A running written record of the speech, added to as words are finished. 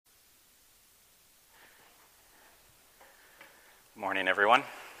Morning, everyone.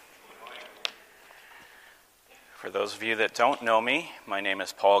 For those of you that don't know me, my name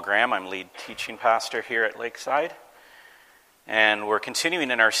is Paul Graham. I'm lead teaching pastor here at Lakeside. And we're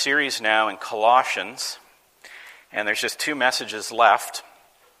continuing in our series now in Colossians. And there's just two messages left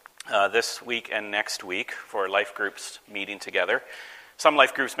this week and next week for life groups meeting together. Some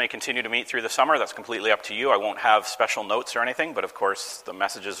life groups may continue to meet through the summer. That's completely up to you. I won't have special notes or anything, but of course the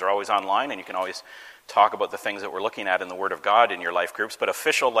messages are always online and you can always talk about the things that we're looking at in the Word of God in your life groups. But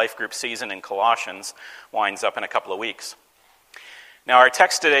official life group season in Colossians winds up in a couple of weeks. Now our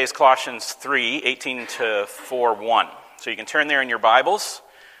text today is Colossians 3:18 to 4:1. So you can turn there in your Bibles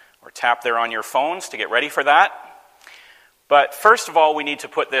or tap there on your phones to get ready for that. But first of all, we need to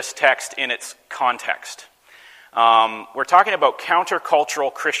put this text in its context. We're talking about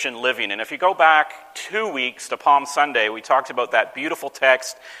countercultural Christian living. And if you go back 2 weeks to Palm Sunday, we talked about that beautiful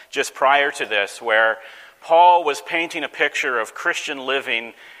text just prior to this where Paul was painting a picture of Christian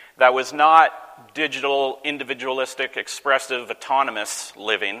living that was not digital, individualistic, expressive, autonomous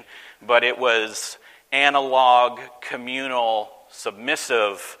living, but it was analog, communal,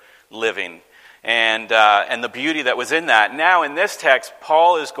 submissive living. And the beauty that was in that. Now in this text,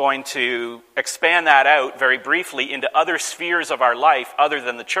 Paul is going to expand that out very briefly into other spheres of our life other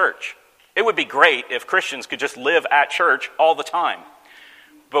than the church. It would be great if Christians could just live at church all the time.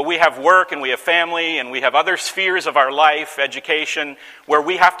 But we have work and we have family and we have other spheres of our life, education, where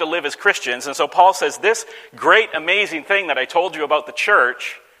we have to live as Christians. And so Paul says this great, amazing thing that I told you about the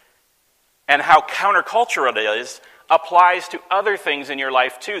church and how countercultural it is applies to other things in your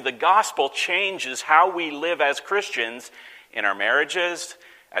life too. The gospel changes how we live as Christians in our marriages,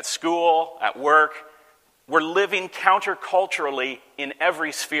 at school, at work. We're living counterculturally in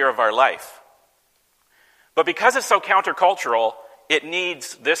every sphere of our life. But because it's so countercultural,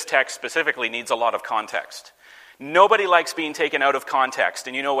 this text specifically needs a lot of context. Nobody likes being taken out of context,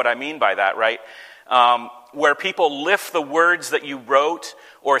 and you know what I mean by that, right? Where people lift the words that you wrote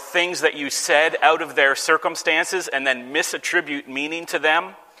or things that you said out of their circumstances and then misattribute meaning to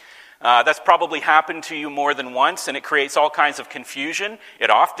them. That's probably happened to you more than once, and it creates all kinds of confusion. It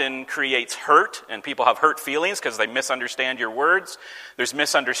often creates hurt, and people have hurt feelings because they misunderstand your words. There's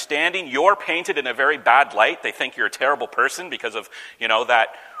misunderstanding. You're painted in a very bad light. They think you're a terrible person because of,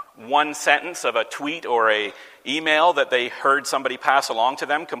 that one sentence of a tweet or a email that they heard somebody pass along to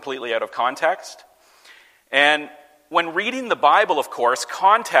them completely out of context. And when reading the Bible, of course,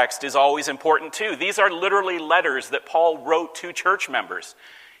 context is always important too. These are literally letters that Paul wrote to church members.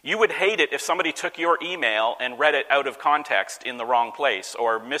 You would hate it if somebody took your email and read it out of context in the wrong place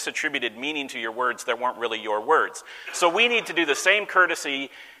or misattributed meaning to your words that weren't really your words. So we need to do the same courtesy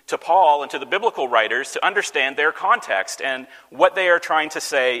to Paul and to the biblical writers to understand their context and what they are trying to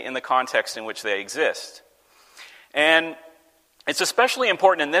say in the context in which they exist. And it's especially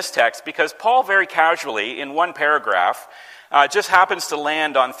important in this text because Paul very casually, in one paragraph, just happens to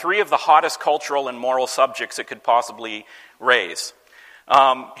land on three of the hottest cultural and moral subjects it could possibly raise.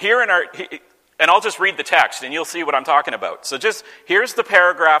 And I'll just read the text and you'll see what I'm talking about. So here's the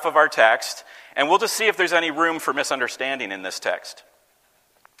paragraph of our text, and we'll just see if there's any room for misunderstanding in this text.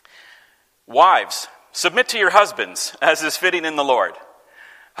 Wives, submit to your husbands, as is fitting in the Lord.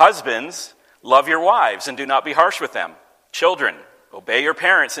 Husbands, love your wives and do not be harsh with them. Children, obey your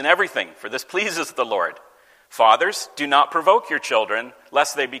parents in everything, for this pleases the Lord. Fathers, do not provoke your children,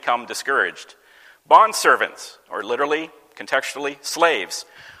 lest they become discouraged. Bondservants, or literally, contextually, slaves,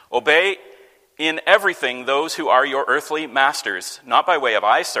 obey in everything those who are your earthly masters, not by way of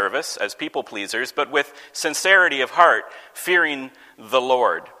eye service as people pleasers, but with sincerity of heart, fearing the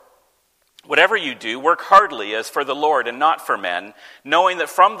Lord. Whatever you do, work heartily as for the Lord and not for men, knowing that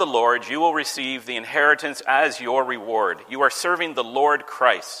from the Lord you will receive the inheritance as your reward. You are serving the Lord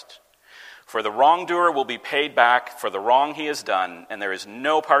Christ. For the wrongdoer will be paid back for the wrong he has done, and there is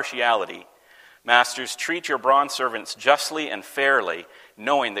no partiality. Masters, treat your bondservants justly and fairly,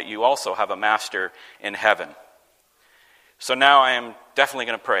 knowing that you also have a master in heaven. So now I am definitely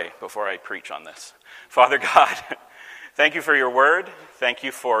going to pray before I preach on this. Father God, thank you for your word. Thank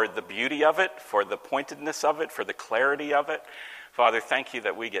you for the beauty of it, for the pointedness of it, for the clarity of it. Father, thank you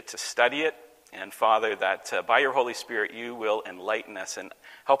that we get to study it. And Father, that by your Holy Spirit you will enlighten us and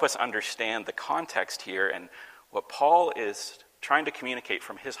help us understand the context here and what Paul is trying to communicate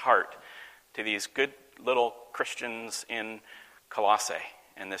from his heart to these good little Christians in Colossae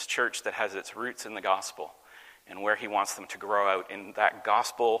and this church that has its roots in the gospel and where he wants them to grow out in that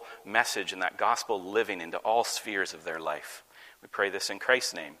gospel message and that gospel living into all spheres of their life. We pray this in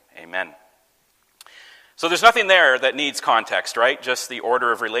Christ's name. Amen. So there's nothing there that needs context, right? Just the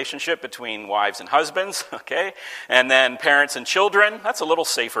order of relationship between wives and husbands, okay? And then parents and children. That's a little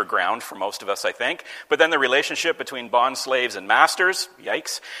safer ground for most of us, I think. But then the relationship between bond slaves and masters,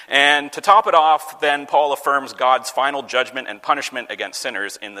 yikes. And to top it off, then Paul affirms God's final judgment and punishment against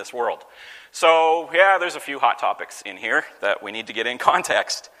sinners in this world. So, yeah, there's a few hot topics in here that we need to get in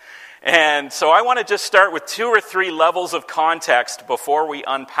context. And so I want to just start with 2 or 3 levels of context before we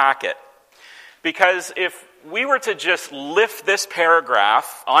unpack it. Because if we were to just lift this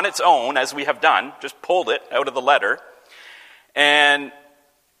paragraph on its own, as we have done, just pulled it out of the letter, and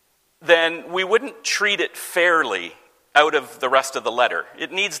then we wouldn't treat it fairly out of the rest of the letter.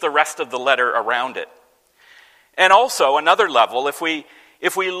 It needs the rest of the letter around it. And also, another level, if we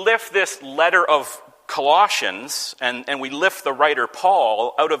lift this letter of Colossians, and we lift the writer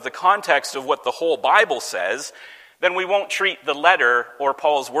Paul out of the context of what the whole Bible says, then we won't treat the letter or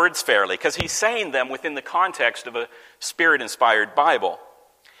Paul's words fairly, because he's saying them within the context of a Spirit-inspired Bible.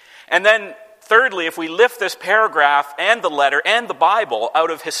 And then, thirdly, if we lift this paragraph and the letter and the Bible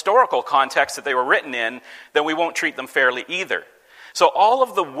out of historical context that they were written in, then we won't treat them fairly either. So all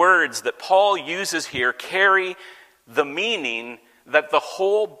of the words that Paul uses here carry the meaning that the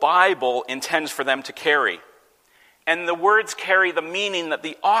whole Bible intends for them to carry. And the words carry the meaning that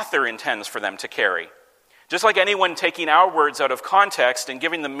the author intends for them to carry. Just like anyone taking our words out of context and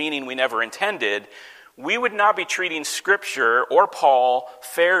giving them meaning we never intended, we would not be treating Scripture or Paul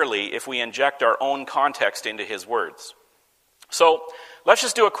fairly if we inject our own context into his words. So let's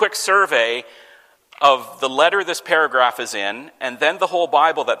just do a quick survey of the letter this paragraph is in, and then the whole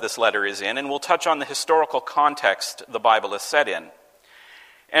Bible that this letter is in, and we'll touch on the historical context the Bible is set in.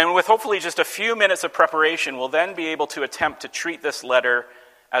 And with hopefully just a few minutes of preparation, we'll then be able to attempt to treat this letter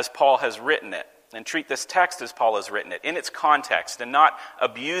as Paul has written it, and treat this text as Paul has written it, in its context, and not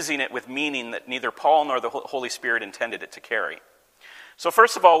abusing it with meaning that neither Paul nor the Holy Spirit intended it to carry. So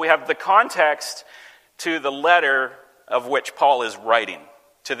first of all, we have the context to the letter of which Paul is writing,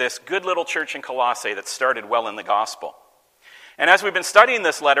 to this good little church in Colossae that started well in the gospel. And as we've been studying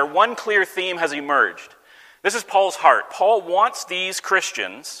this letter, one clear theme has emerged. This is Paul's heart. Paul wants these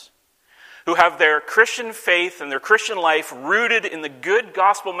Christians who have their Christian faith and their Christian life rooted in the good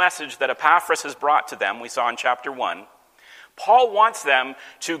gospel message that Epaphras has brought to them, we saw in chapter 1. Paul wants them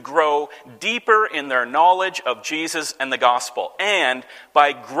to grow deeper in their knowledge of Jesus and the gospel. And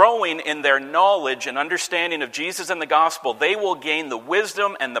by growing in their knowledge and understanding of Jesus and the gospel, they will gain the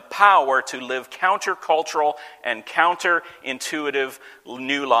wisdom and the power to live countercultural and counterintuitive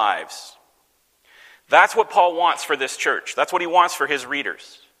new lives. That's what Paul wants for this church. That's what he wants for his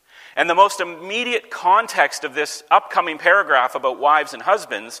readers. And the most immediate context of this upcoming paragraph about wives and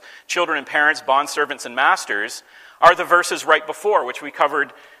husbands, children and parents, bondservants and masters, are the verses right before, which we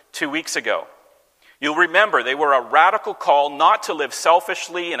covered 2 weeks ago. You'll remember they were a radical call not to live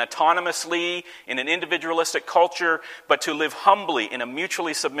selfishly and autonomously in an individualistic culture, but to live humbly in a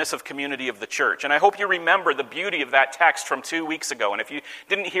mutually submissive community of the church. And I hope you remember the beauty of that text from 2 weeks ago. And if you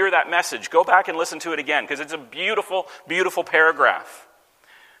didn't hear that message, go back and listen to it again, because it's a beautiful, beautiful paragraph.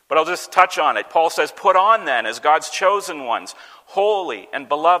 But I'll just touch on it. Paul says, "Put on then, as God's chosen ones, holy and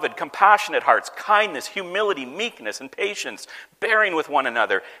beloved, compassionate hearts, kindness, humility, meekness, and patience, bearing with one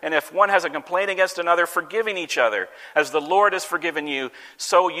another. And if one has a complaint against another, forgiving each other. As the Lord has forgiven you,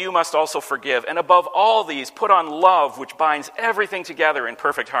 so you must also forgive. And above all these, put on love, which binds everything together in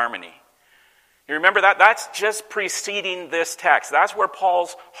perfect harmony." You remember that? That's just preceding this text. That's where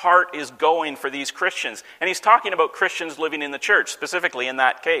Paul's heart is going for these Christians. And he's talking about Christians living in the church, specifically in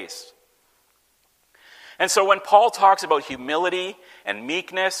that case. And so when Paul talks about humility and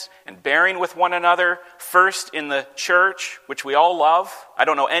meekness and bearing with one another, first in the church, which we all love, I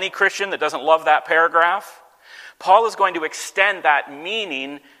don't know any Christian that doesn't love that paragraph, Paul is going to extend that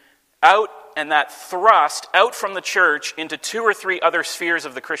meaning out and that thrust out from the church into 2 or 3 other spheres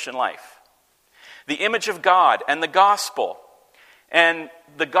of the Christian life. The image of God and the gospel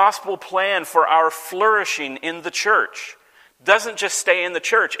plan for our flourishing in the church doesn't just stay in the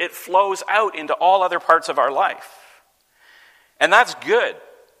church. It flows out into all other parts of our life. And that's good.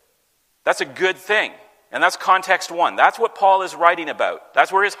 That's a good thing. And that's context 1. That's what Paul is writing about.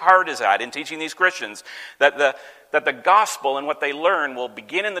 That's where his heart is at in teaching these Christians, that the gospel and what they learn will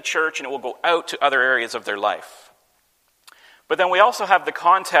begin in the church and it will go out to other areas of their life. But then we also have the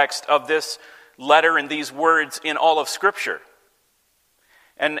context of this letter and these words in all of Scripture.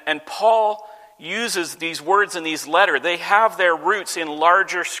 And Paul uses these words in these letters. They have their roots in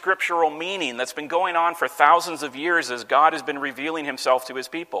larger scriptural meaning that's been going on for thousands of years as God has been revealing himself to his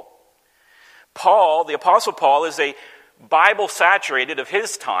people. Paul, the Apostle Paul, is a Bible-saturated of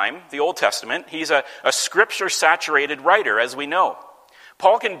his time, the Old Testament. He's a scripture-saturated writer, as we know.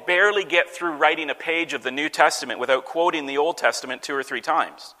 Paul can barely get through writing a page of the New Testament without quoting the Old Testament 2 or 3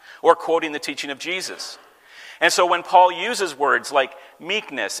 times, or quoting the teaching of Jesus. And so when Paul uses words like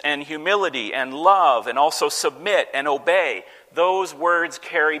meekness and humility and love and also submit and obey, those words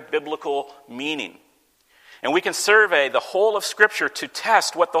carry biblical meaning. And we can survey the whole of Scripture to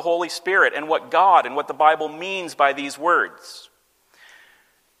test what the Holy Spirit and what God and what the Bible means by these words.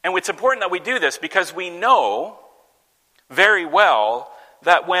 And it's important that we do this because we know very well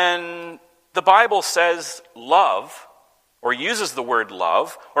that when the Bible says love, or uses the word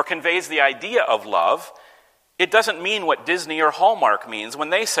love, or conveys the idea of love, it doesn't mean what Disney or Hallmark means when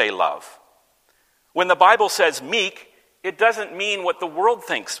they say love. When the Bible says meek, it doesn't mean what the world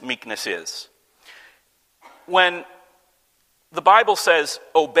thinks meekness is. When the Bible says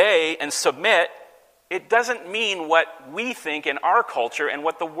obey and submit, it doesn't mean what we think in our culture and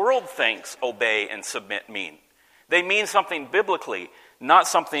what the world thinks obey and submit mean. They mean something biblically, not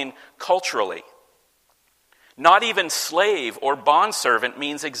something culturally. Not even slave or bondservant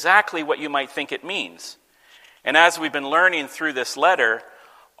means exactly what you might think it means. And as we've been learning through this letter,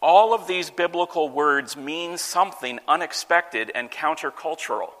 all of these biblical words mean something unexpected and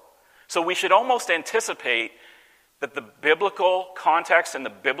countercultural. So we should almost anticipate that the biblical context and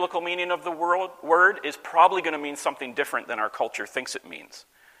the biblical meaning of the word is probably going to mean something different than our culture thinks it means.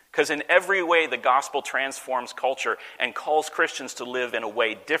 Because in every way, the gospel transforms culture and calls Christians to live in a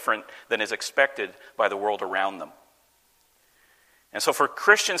way different than is expected by the world around them. And so for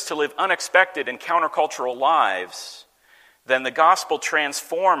Christians to live unexpected and countercultural lives, then the gospel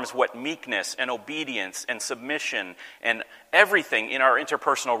transforms what meekness and obedience and submission and everything in our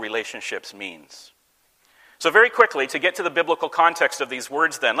interpersonal relationships means. So very quickly, to get to the biblical context of these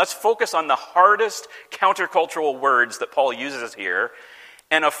words then, let's focus on the hardest countercultural words that Paul uses here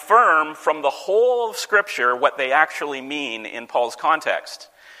and affirm from the whole of Scripture what they actually mean in Paul's context.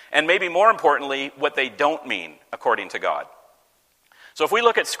 And maybe more importantly, what they don't mean according to God. So if we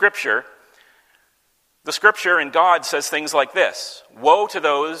look at Scripture, the Scripture in God says things like this: woe to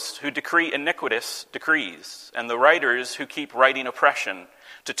those who decree iniquitous decrees, and the writers who keep writing oppression,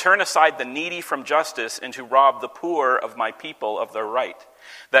 to turn aside the needy from justice and to rob the poor of my people of their right,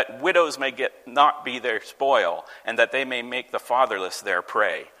 that widows may not be their spoil, and that they may make the fatherless their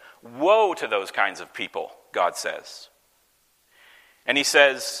prey. Woe to those kinds of people, God says. And he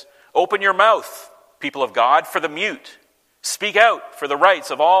says, open your mouth, people of God, for the mute. Speak out for the rights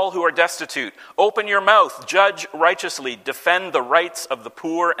of all who are destitute. Open your mouth, judge righteously, defend the rights of the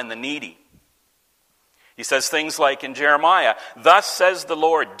poor and the needy. He says things like in Jeremiah, thus says the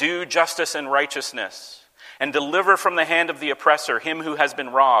Lord, do justice and righteousness, and deliver from the hand of the oppressor him who has been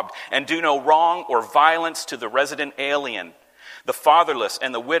robbed, and do no wrong or violence to the resident alien, the fatherless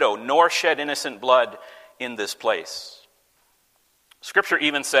and the widow, nor shed innocent blood in this place. Scripture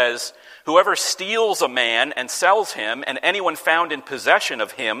even says, whoever steals a man and sells him, and anyone found in possession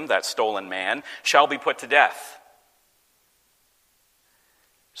of him, that stolen man, shall be put to death.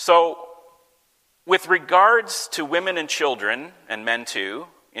 So, with regards to women and children, and men too,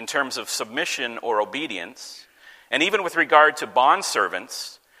 in terms of submission or obedience, and even with regard to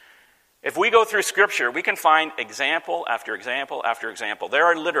bondservants, if we go through Scripture, we can find example after example after example. There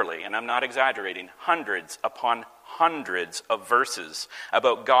are literally, and I'm not exaggerating, hundreds upon hundreds of verses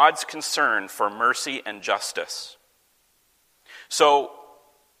about God's concern for mercy and justice. So,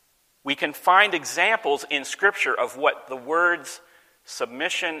 we can find examples in Scripture of what the words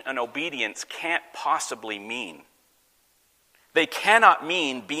submission and obedience can't possibly mean. They cannot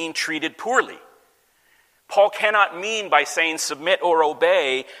mean being treated poorly. Paul cannot mean by saying submit or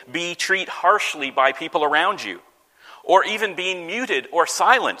obey, be treated harshly by people around you, or even being muted or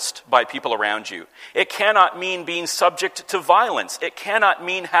silenced by people around you. It cannot mean being subject to violence. It cannot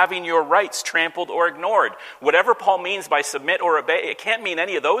mean having your rights trampled or ignored. Whatever Paul means by submit or obey, it can't mean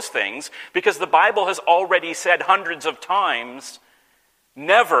any of those things, because the Bible has already said hundreds of times,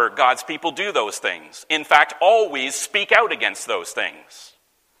 never God's people do those things. In fact, always speak out against those things.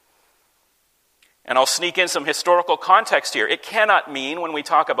 And I'll sneak in some historical context here. It cannot mean, when we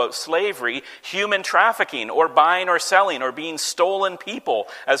talk about slavery, human trafficking or buying or selling or being stolen people,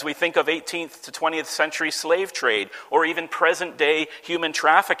 as we think of 18th to 20th century slave trade or even present day human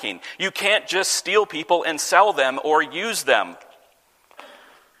trafficking. You can't just steal people and sell them or use them.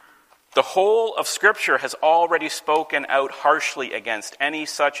 The whole of Scripture has already spoken out harshly against any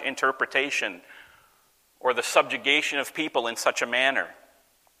such interpretation or the subjugation of people in such a manner.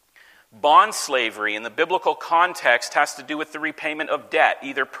 Bond slavery in the biblical context has to do with the repayment of debt,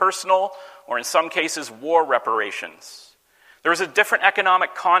 either personal or in some cases war reparations. There was a different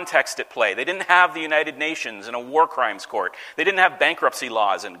economic context at play. They didn't have the United Nations and a war crimes court. They didn't have bankruptcy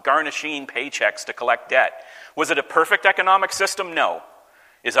laws and garnishing paychecks to collect debt. Was it a perfect economic system? No.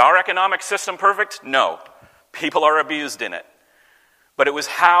 Is our economic system perfect? No. People are abused in it. But it was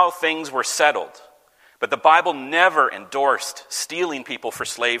how things were settled. But the Bible never endorsed stealing people for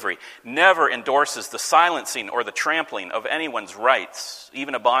slavery, never endorses the silencing or the trampling of anyone's rights,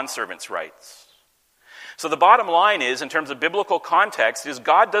 even a bondservant's rights. So the bottom line is, in terms of biblical context, is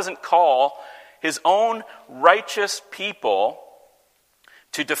God doesn't call his own righteous people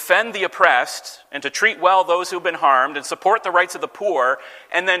to defend the oppressed and to treat well those who've been harmed and support the rights of the poor,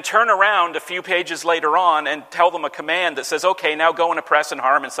 and then turn around a few pages later on and tell them a command that says, okay, now go and oppress and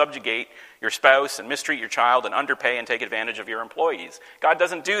harm and subjugate your spouse and mistreat your child and underpay and take advantage of your employees. God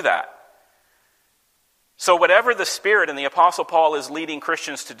doesn't do that. So whatever the Spirit and the Apostle Paul is leading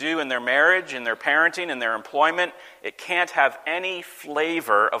Christians to do in their marriage, in their parenting, in their employment, it can't have any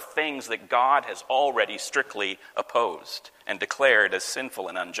flavor of things that God has already strictly opposed and declared as sinful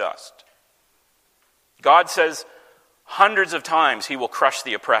and unjust. God says hundreds of times he will crush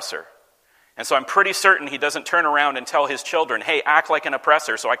the oppressor. And so I'm pretty certain he doesn't turn around and tell his children, hey, act like an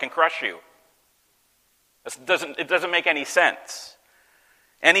oppressor so I can crush you. It doesn't make any sense.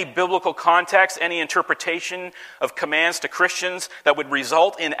 Any biblical context, any interpretation of commands to Christians that would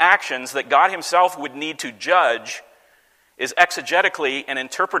result in actions that God himself would need to judge is exegetically and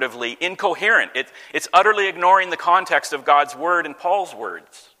interpretively incoherent. It's utterly ignoring the context of God's word and Paul's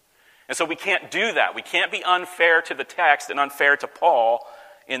words. And so we can't do that. We can't be unfair to the text and unfair to Paul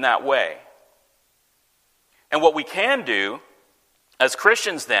in that way. And what we can do as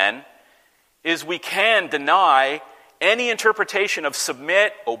Christians then is we can deny any interpretation of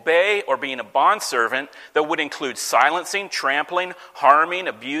submit, obey, or being a bondservant that would include silencing, trampling, harming,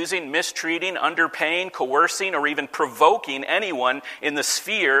 abusing, mistreating, underpaying, coercing, or even provoking anyone in the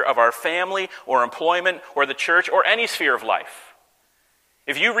sphere of our family or employment or the church or any sphere of life.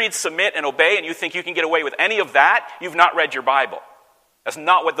 If you read submit and obey and you think you can get away with any of that, you've not read your Bible. That's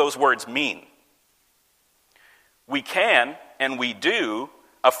not what those words mean. We can, and we do,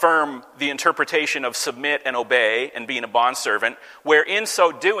 affirm the interpretation of submit and obey and being a bondservant, where in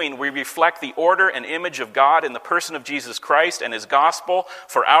so doing we reflect the order and image of God in the person of Jesus Christ and his gospel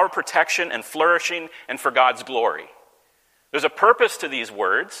for our protection and flourishing and for God's glory. There's a purpose to these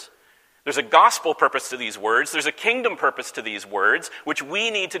words. There's a gospel purpose to these words. There's a kingdom purpose to these words, which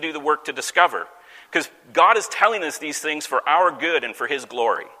we need to do the work to discover. Because God is telling us these things for our good and for his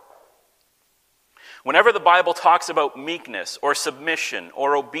glory. Whenever the Bible talks about meekness or submission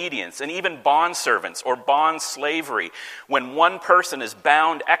or obedience and even bondservants or bond slavery, when one person is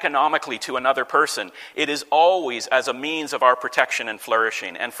bound economically to another person, it is always as a means of our protection and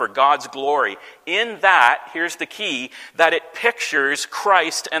flourishing and for God's glory. In that, here's the key, that it pictures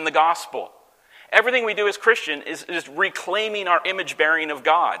Christ and the gospel. Everything we do as Christian is reclaiming our image bearing of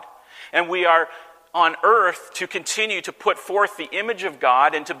God. And we are on earth to continue to put forth the image of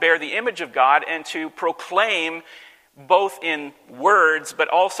God and to bear the image of God and to proclaim both in words but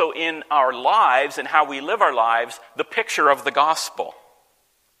also in our lives and how we live our lives the picture of the gospel.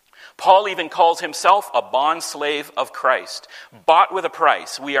 Paul even calls himself a bondslave of Christ, bought with a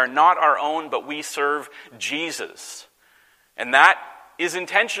price. We are not our own, but we serve Jesus. And that is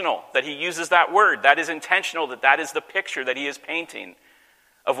intentional that he uses that word. That is intentional that is the picture that he is painting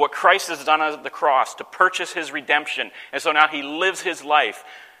of what Christ has done on the cross to purchase his redemption. And so now he lives his life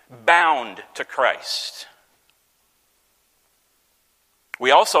bound to Christ.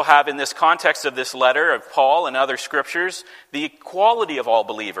 We also have in this context of this letter of Paul and other scriptures, the equality of all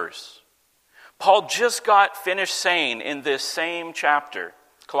believers. Paul just got finished saying in this same chapter,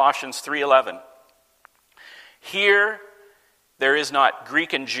 Colossians 3:11, here there is not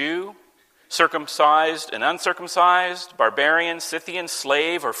Greek and Jew, circumcised and uncircumcised, barbarian, Scythian,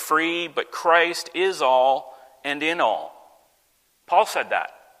 slave, or free, but Christ is all and in all. Paul said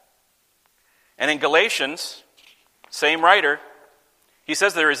that. And in Galatians, same writer, he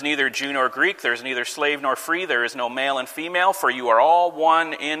says there is neither Jew nor Greek, there is neither slave nor free, there is no male and female, for you are all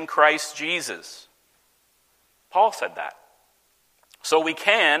one in Christ Jesus. Paul said that. So we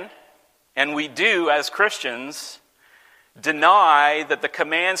can, and we do as Christians, deny that the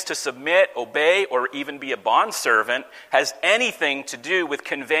commands to submit, obey, or even be a bondservant has anything to do with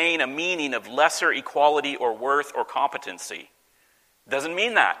conveying a meaning of lesser equality or worth or competency. It doesn't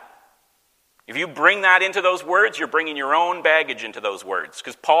mean that. If you bring that into those words, you're bringing your own baggage into those words.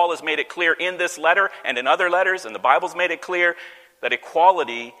 Because Paul has made it clear in this letter and in other letters, and the Bible's made it clear that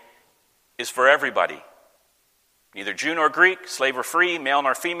equality is for everybody. Neither Jew nor Greek, slave or free, male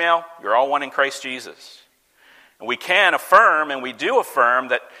nor female, you're all one in Christ Jesus. And we can affirm, and we do affirm,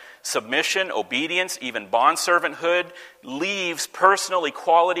 that submission, obedience, even bondservanthood leaves personal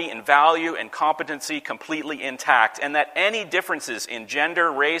equality in value and competency completely intact, and that any differences in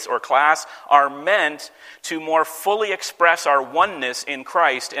gender, race, or class are meant to more fully express our oneness in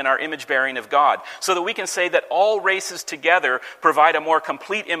Christ and our image bearing of God, so that we can say that all races together provide a more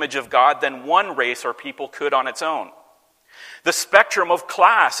complete image of God than one race or people could on its own. The spectrum of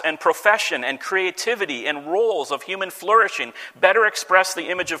class and profession and creativity and roles of human flourishing better express the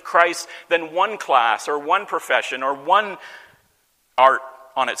image of Christ than one class or one profession or one art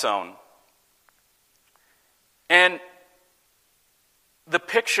on its own. And the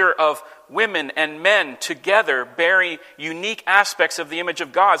picture of women and men together bearing unique aspects of the image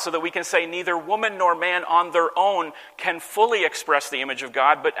of God, so that we can say neither woman nor man on their own can fully express the image of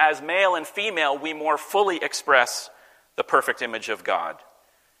God, but as male and female we more fully express the perfect image of God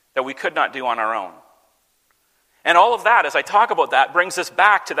that we could not do on our own. And all of that, as I talk about that, brings us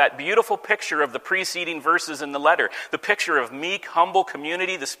back to that beautiful picture of the preceding verses in the letter. The picture of meek, humble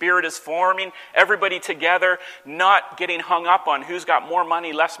community. The Spirit is forming everybody together, not getting hung up on who's got more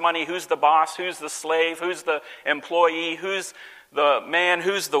money, less money, who's the boss, who's the slave, who's the employee, who's the man,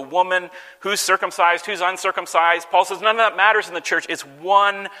 who's the woman, who's circumcised, who's uncircumcised. Paul says none of that matters in the church. It's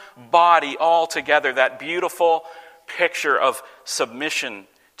one body all together, that beautiful picture of submission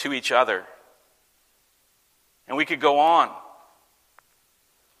to each other. And we could go on.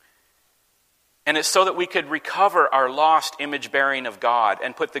 And it's so that we could recover our lost image bearing of God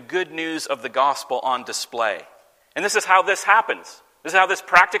and put the good news of the gospel on display. And this is how this happens. This is how this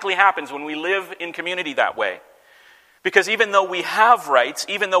practically happens when we live in community that way. Because even though we have rights,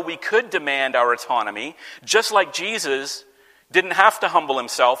 even though we could demand our autonomy, just like Jesus didn't have to humble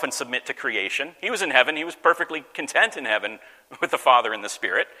himself and submit to creation. He was in heaven. He was perfectly content in heaven with the Father and the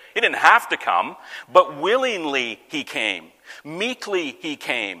Spirit. He didn't have to come, but willingly he came. Meekly he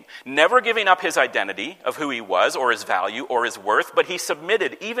came, never giving up his identity of who he was or his value or his worth, but he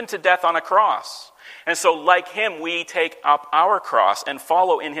submitted even to death on a cross. And so like him, we take up our cross and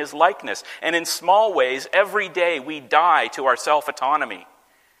follow in his likeness. And in small ways, every day we die to our self-autonomy.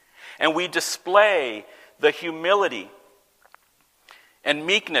 And we display the humility and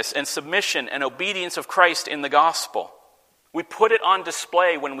meekness and submission and obedience of Christ in the gospel. We put it on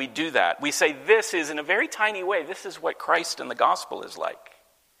display when we do that. We say this is, in a very tiny way, this is what Christ and the gospel is like.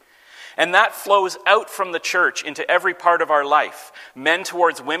 And that flows out from the church into every part of our life. Men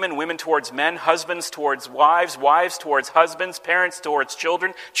towards women, women towards men, husbands towards wives, wives towards husbands, parents towards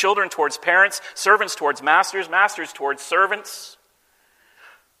children, children towards parents, servants towards masters, masters towards servants.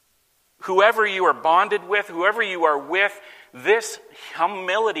 Whoever you are bonded with, whoever you are with, this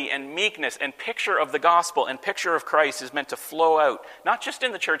humility and meekness and picture of the gospel and picture of Christ is meant to flow out, not just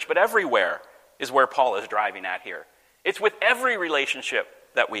in the church, but everywhere, is where Paul is driving at here. It's with every relationship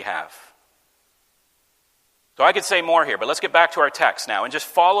that we have. So I could say more here, but let's get back to our text now and just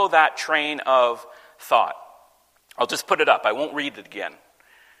follow that train of thought. I'll just put it up. I won't read it again.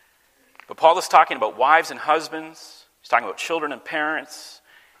 But Paul is talking about wives and husbands. He's talking about children and parents.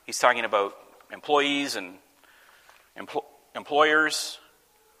 He's talking about employees and employers,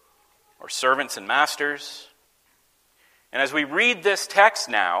 or servants and masters. And as we read this text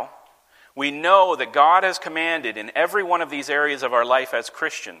now, we know that God has commanded in every one of these areas of our life as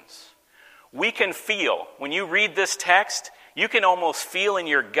Christians. We can feel, when you read this text, you can almost feel in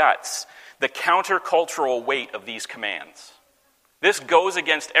your guts the countercultural weight of these commands. This goes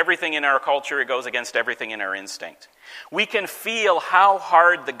against everything in our culture. It goes against everything in our instinct. We can feel how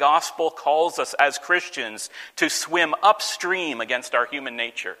hard the gospel calls us as Christians to swim upstream against our human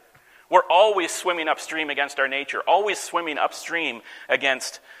nature. We're always swimming upstream against our nature, always swimming upstream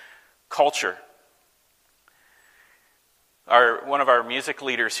against culture. One of our music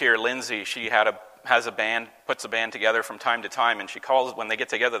leaders here, Lindsay, she has a band, puts a band together from time to time, and when they get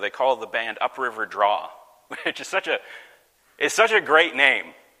together, they call the band Upriver Draw, which is such a great name.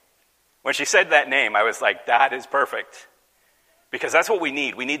 When she said that name, I was like, that is perfect. Because that's what we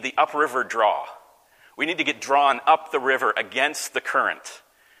need. We need the upriver draw. We need to get drawn up the river against the current.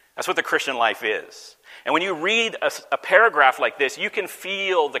 That's what the Christian life is. And when you read a paragraph like this, you can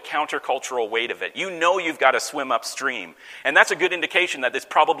feel the countercultural weight of it. You know you've got to swim upstream. And that's a good indication that it's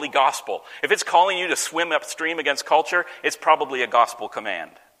probably gospel. If it's calling you to swim upstream against culture, it's probably a gospel command.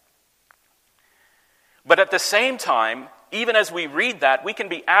 But at the same time, even as we read that, we can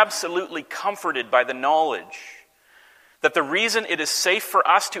be absolutely comforted by the knowledge that the reason it is safe for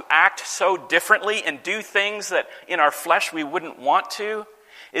us to act so differently and do things that in our flesh we wouldn't want to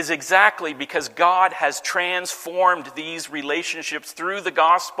is exactly because God has transformed these relationships through the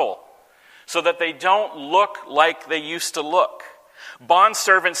gospel so that they don't look like they used to look.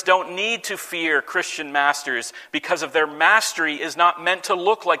 Bondservants don't need to fear Christian masters because of their mastery is not meant to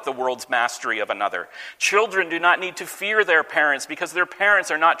look like the world's mastery of another. Children do not need to fear their parents because their parents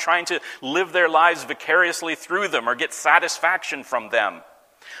are not trying to live their lives vicariously through them or get satisfaction from them.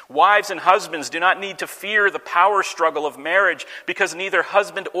 Wives and husbands do not need to fear the power struggle of marriage because neither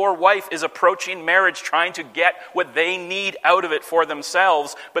husband or wife is approaching marriage trying to get what they need out of it for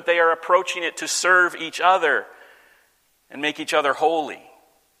themselves, but they are approaching it to serve each other and make each other holy.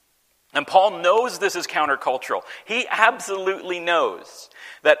 And Paul knows this is countercultural. He absolutely knows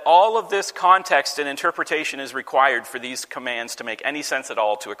that all of this context and interpretation is required for these commands to make any sense at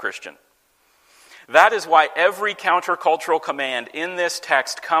all to a Christian. That is why every countercultural command in this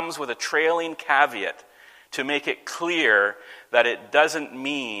text comes with a trailing caveat to make it clear that it doesn't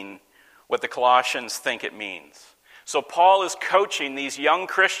mean what the Colossians think it means. So Paul is coaching these young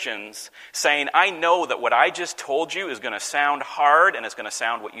Christians, saying, I know that what I just told you is going to sound hard, and it's going to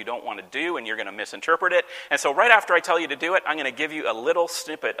sound what you don't want to do, and you're going to misinterpret it. And so right after I tell you to do it, I'm going to give you a little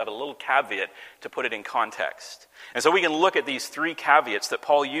snippet of a little caveat to put it in context. And so we can look at these three caveats that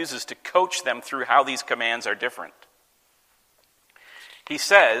Paul uses to coach them through how these commands are different. He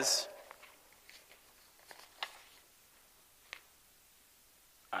says,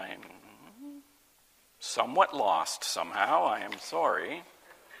 I'm somewhat lost somehow. I am sorry.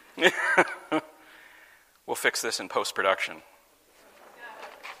 We'll fix this in post-production.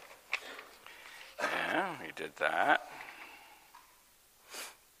 Yeah, we did that.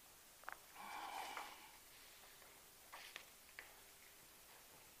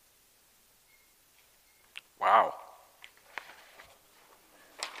 Wow.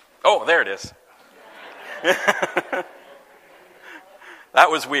 Oh, there it is. That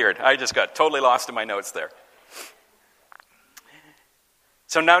was weird. I just got totally lost in my notes there.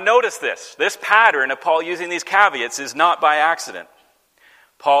 So now notice this. This pattern of Paul using these caveats is not by accident.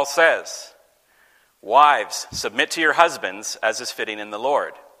 Paul says, wives, submit to your husbands as is fitting in the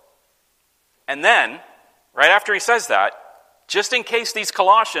Lord. And then, right after he says that, just in case these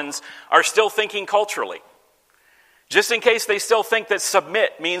Colossians are still thinking culturally, just in case they still think that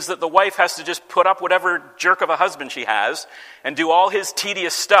submit means that the wife has to just put up whatever jerk of a husband she has and do all his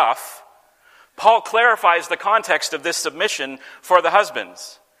tedious stuff, Paul clarifies the context of this submission for the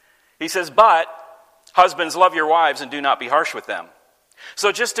husbands. He says, but husbands, love your wives and do not be harsh with them.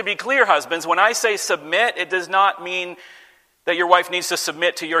 So just to be clear, husbands, when I say submit, it does not mean that your wife needs to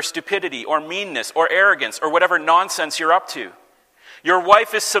submit to your stupidity or meanness or arrogance or whatever nonsense you're up to. Your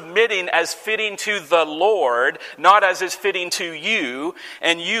wife is submitting as fitting to the Lord, not as is fitting to you,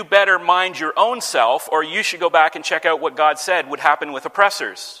 and you better mind your own self, or you should go back and check out what God said would happen with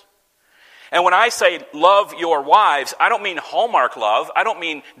oppressors. And when I say love your wives, I don't mean Hallmark love, I don't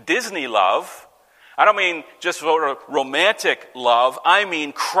mean Disney love, I don't mean just sort of romantic love, I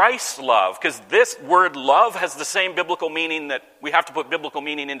mean Christ love, because this word love has the same biblical meaning that we have to put biblical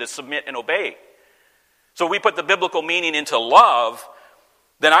meaning into submit and obey. So we put the biblical meaning into love,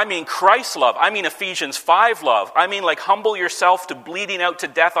 then I mean Christ's love. I mean Ephesians 5 love. I mean like humble yourself to bleeding out to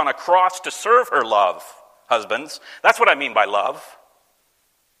death on a cross to serve her love, husbands. That's what I mean by love.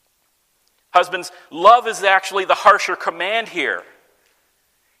 Husbands, love is actually the harsher command here.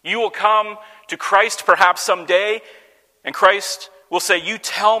 You will come to Christ perhaps someday, and Christ will say, you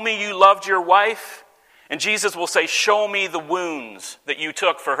tell me you loved your wife? And Jesus will say, show me the wounds that you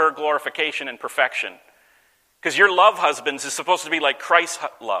took for her glorification and perfection. Because your love, husbands, is supposed to be like Christ's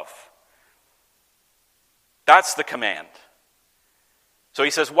love. That's the command. So he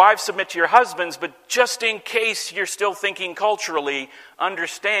says, wives, submit to your husbands, but just in case you're still thinking culturally,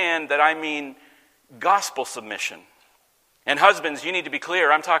 understand that I mean gospel submission. And husbands, you need to be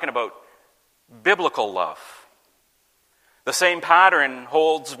clear, I'm talking about biblical love. The same pattern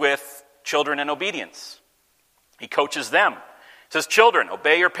holds with children and obedience. He coaches them. He says, children,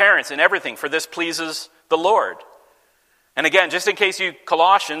 obey your parents in everything, for this pleases the Lord. And again, just in case you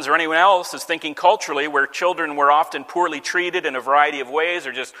Colossians or anyone else is thinking culturally where children were often poorly treated in a variety of ways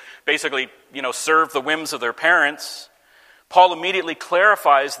or just basically, serve the whims of their parents, Paul immediately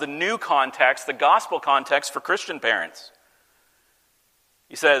clarifies the new context, the gospel context for Christian parents.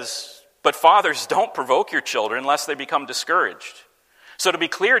 He says, but fathers, don't provoke your children lest they become discouraged. So to be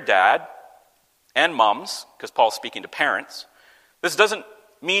clear, dad and moms, because Paul's speaking to parents, this doesn't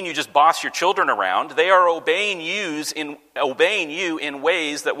mean you just boss your children around. They are obeying you in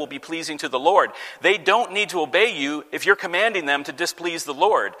ways that will be pleasing to the Lord. They don't need to obey you if you're commanding them to displease the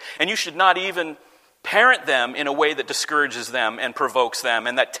Lord. And you should not even parent them in a way that discourages them and provokes them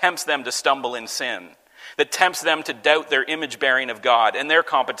and that tempts them to stumble in sin. that tempts them to doubt their image bearing of God and their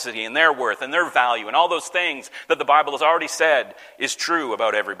competency and their worth and their value and all those things that the Bible has already said is true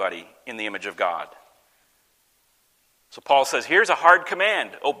about everybody in the image of God. So Paul says, here's a hard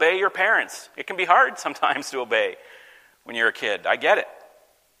command. Obey your parents. It can be hard sometimes to obey when you're a kid. I get it.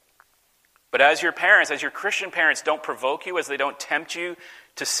 But as your parents, as your Christian parents don't provoke you, as they don't tempt you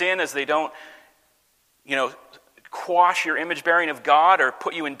to sin, as they don't, quash your image bearing of God or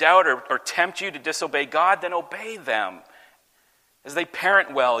put you in doubt or tempt you to disobey God, then obey them. As they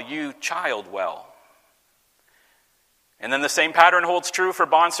parent well, you child well. And then the same pattern holds true for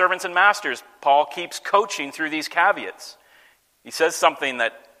bondservants and masters. Paul keeps coaching through these caveats. He says something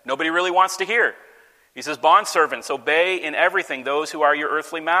that nobody really wants to hear. He says, bondservants, obey in everything those who are your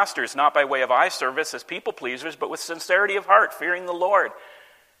earthly masters, not by way of eye service as people pleasers, but with sincerity of heart, fearing the Lord.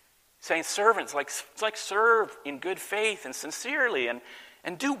 Saying, servants, like serve in good faith and sincerely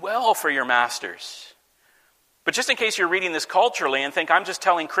and do well for your masters. But just in case you're reading this culturally and think I'm just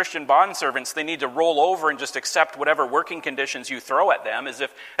telling Christian bondservants they need to roll over and just accept whatever working conditions you throw at them as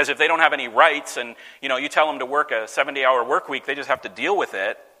if they don't have any rights and you tell them to work a 70-hour work week, they just have to deal with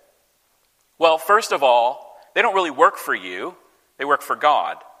it. Well, first of all, they don't really work for you. They work for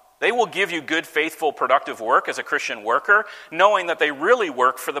God. They will give you good, faithful, productive work as a Christian worker, knowing that they really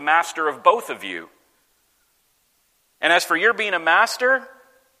work for the master of both of you. And as for your being a master,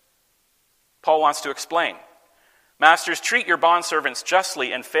 Paul wants to explain. Masters, treat your bondservants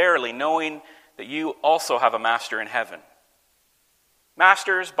justly and fairly, knowing that you also have a master in heaven.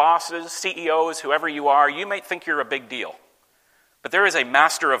 Masters, bosses, CEOs, whoever you are, you may think you're a big deal. But there is a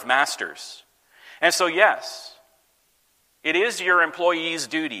master of masters. And so yes, it is your employee's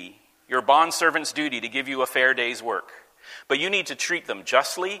duty, your bondservant's duty, to give you a fair day's work. But you need to treat them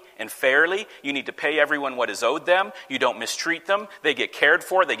justly and fairly. You need to pay everyone what is owed them. You don't mistreat them. They get cared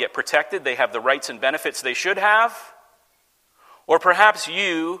for. They get protected. They have the rights and benefits they should have. Or perhaps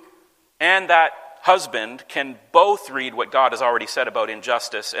you and that husband can both read what God has already said about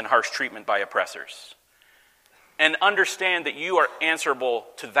injustice and harsh treatment by oppressors and understand that you are answerable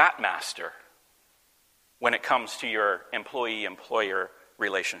to that master when it comes to your employee-employer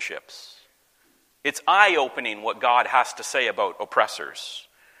relationships. It's eye-opening what God has to say about oppressors.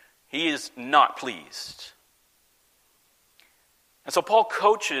 He is not pleased. And so Paul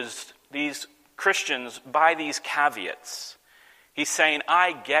coaches these Christians by these caveats. He's saying,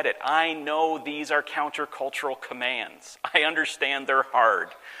 I get it. I know these are countercultural commands. I understand they're hard.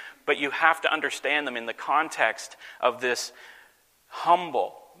 But you have to understand them in the context of this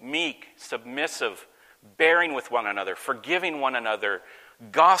humble, meek, submissive, bearing with one another, forgiving one another,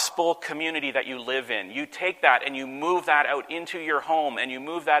 gospel community that you live in. You take that and you move that out into your home and you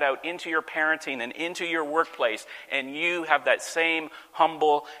move that out into your parenting and into your workplace, and you have that same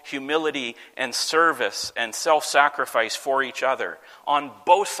humble humility and service and self-sacrifice for each other on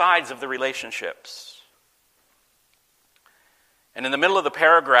both sides of the relationships. And in the middle of the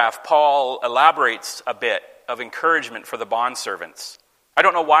paragraph, Paul elaborates a bit of encouragement for the bondservants. I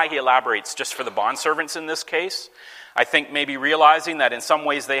don't know why he elaborates just for the bondservants in this case. I think maybe realizing that in some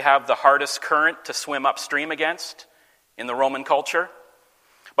ways they have the hardest current to swim upstream against in the Roman culture.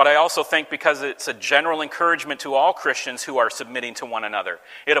 But I also think because it's a general encouragement to all Christians who are submitting to one another.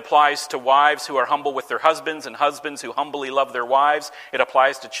 It applies to wives who are humble with their husbands and husbands who humbly love their wives. It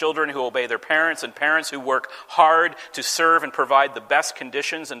applies to children who obey their parents and parents who work hard to serve and provide the best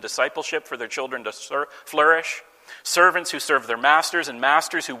conditions and discipleship for their children to flourish. Servants who serve their masters and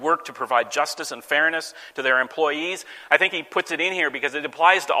masters who work to provide justice and fairness to their employees. I think he puts it in here because it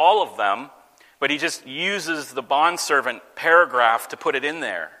applies to all of them, but he just uses the bondservant paragraph to put it in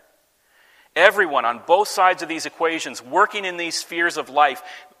there. Everyone on both sides of these equations, working in these spheres of life,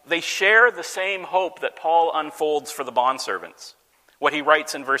 they share the same hope that Paul unfolds for the bondservants. What he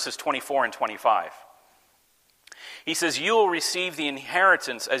writes in verses 24 and 25. He says, you will receive the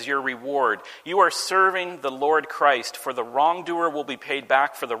inheritance as your reward. You are serving the Lord Christ, for the wrongdoer will be paid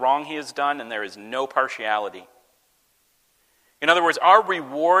back for the wrong he has done, and there is no partiality. In other words, our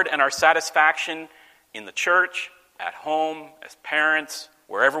reward and our satisfaction in the church, at home, as parents,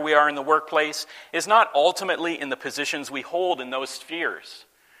 wherever we are in the workplace, is not ultimately in the positions we hold in those spheres.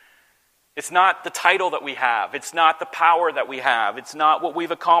 It's not the title that we have. It's not the power that we have. It's not what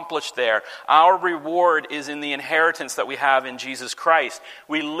we've accomplished there. Our reward is in the inheritance that we have in Jesus Christ.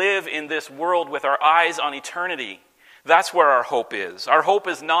 We live in this world with our eyes on eternity. That's where our hope is. Our hope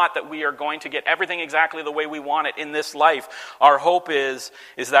is not that we are going to get everything exactly the way we want it in this life. Our hope is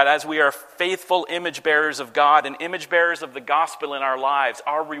that as we are faithful image bearers of God and image bearers of the gospel in our lives,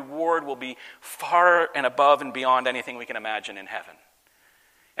 our reward will be far and above and beyond anything we can imagine in heaven.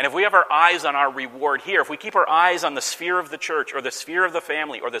 And if we have our eyes on our reward here, if we keep our eyes on the sphere of the church or the sphere of the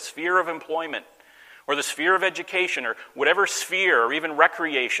family or the sphere of employment or the sphere of education or whatever sphere or even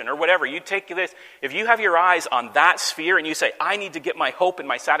recreation or whatever, you take this, if you have your eyes on that sphere and you say, I need to get my hope and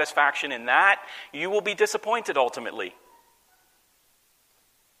my satisfaction in that, you will be disappointed ultimately.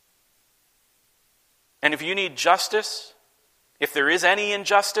 And if you need justice, if there is any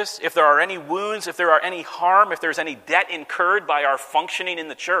injustice, if there are any wounds, if there are any harm, if there's any debt incurred by our functioning in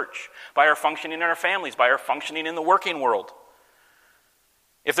the church, by our functioning in our families, by our functioning in the working world,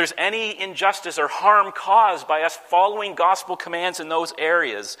 if there's any injustice or harm caused by us following gospel commands in those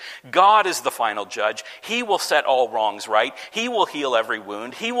areas, God is the final judge. He will set all wrongs right. He will heal every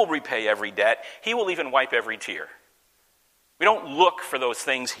wound. He will repay every debt. He will even wipe every tear. We don't look for those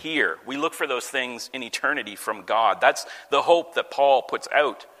things here. We look for those things in eternity from God. That's the hope that Paul puts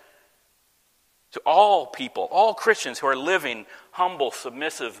out to all people, all Christians who are living humble,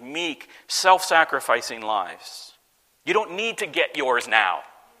 submissive, meek, self-sacrificing lives. You don't need to get yours now,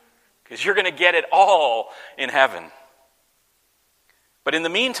 because you're going to get it all in heaven. But in the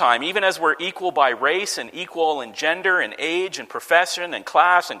meantime, even as we're equal by race and equal in gender and age and profession and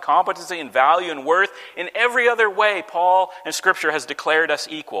class and competency and value and worth, in every other way, Paul and Scripture has declared us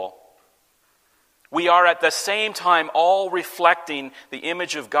equal. We are at the same time all reflecting the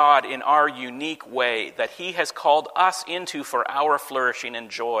image of God in our unique way that He has called us into for our flourishing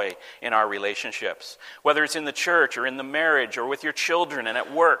and joy in our relationships. Whether it's in the church or in the marriage or with your children and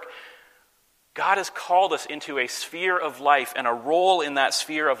at work, God has called us into a sphere of life and a role in that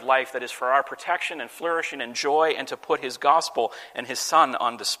sphere of life that is for our protection and flourishing and joy and to put His gospel and His Son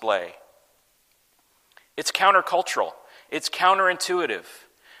on display. It's countercultural. It's counterintuitive.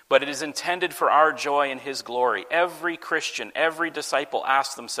 But it is intended for our joy and His glory. Every Christian, every disciple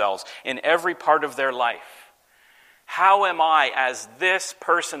asks themselves in every part of their life, how am I as this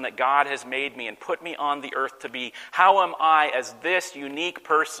person that God has made me and put me on the earth to be? How am I as this unique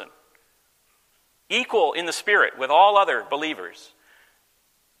person? Equal in the Spirit with all other believers,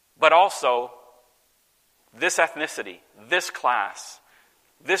 but also this ethnicity, this class,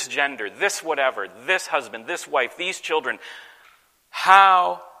 this gender, this whatever, this husband, this wife, these children.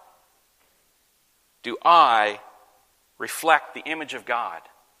 How do I reflect the image of God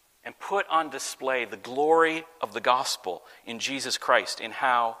and put on display the glory of the gospel in Jesus Christ in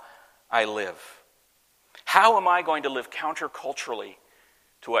how I live? How am I going to live counterculturally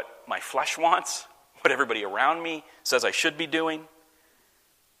to what my flesh wants, what everybody around me says I should be doing?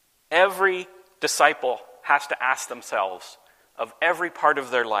 Every disciple has to ask themselves of every part of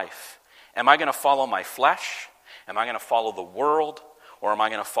their life, am I going to follow my flesh? Am I going to follow the world? Or am I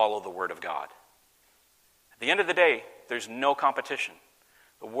going to follow the Word of God? At the end of the day, there's no competition.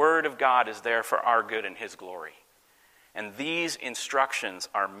 The Word of God is there for our good and His glory. And these instructions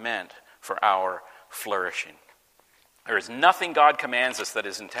are meant for our flourishing. There is nothing God commands us that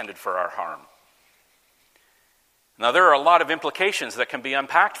is intended for our harm. Now, there are a lot of implications that can be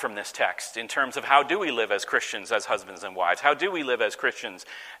unpacked from this text in terms of how do we live as Christians, as husbands and wives? How do we live as Christians,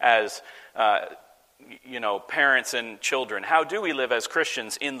 as parents and children? How do we live as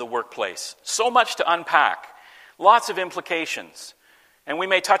Christians in the workplace? So much to unpack. Lots of implications. And we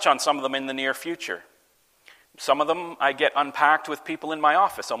may touch on some of them in the near future. Some of them I get unpacked with people in my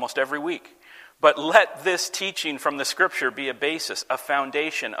office almost every week. But let this teaching from the Scripture be a basis, a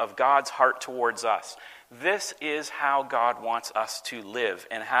foundation of God's heart towards us. This is how God wants us to live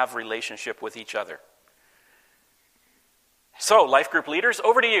and have relationship with each other. So, life group leaders,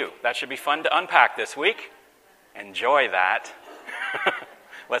 over to you. That should be fun to unpack this week. Enjoy that.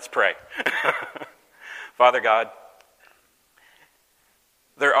 Let's pray. Father God,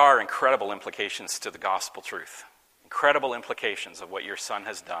 there are incredible implications to the gospel truth. Incredible implications of what your Son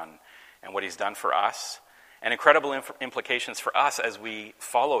has done and what He's done for us. And incredible implications for us as we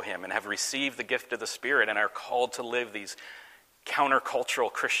follow Him and have received the gift of the Spirit and are called to live these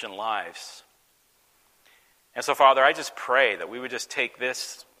countercultural Christian lives. And so, Father, I just pray that we would just take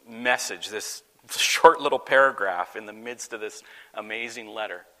this message, this short little paragraph in the midst of this amazing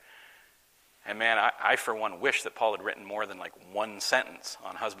letter. And man, I for one wish that Paul had written more than like one sentence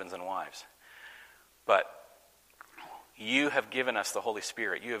on husbands and wives. But you have given us the Holy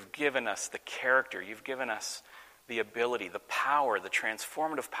Spirit. You have given us the character. You've given us the ability, the power, the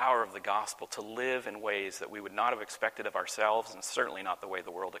transformative power of the gospel to live in ways that we would not have expected of ourselves, and certainly not the way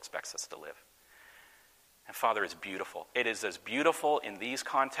the world expects us to live. And Father, it's beautiful. It is as beautiful in these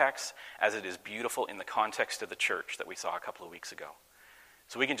contexts as it is beautiful in the context of the church that we saw a couple of weeks ago.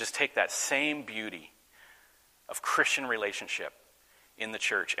 So we can just take that same beauty of Christian relationship in the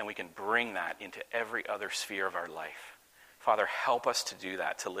church and we can bring that into every other sphere of our life. Father, help us to do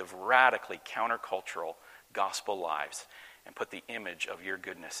that, to live radically countercultural gospel lives and put the image of your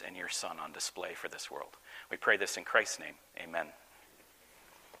goodness and your Son on display for this world. We pray this in Christ's name. Amen.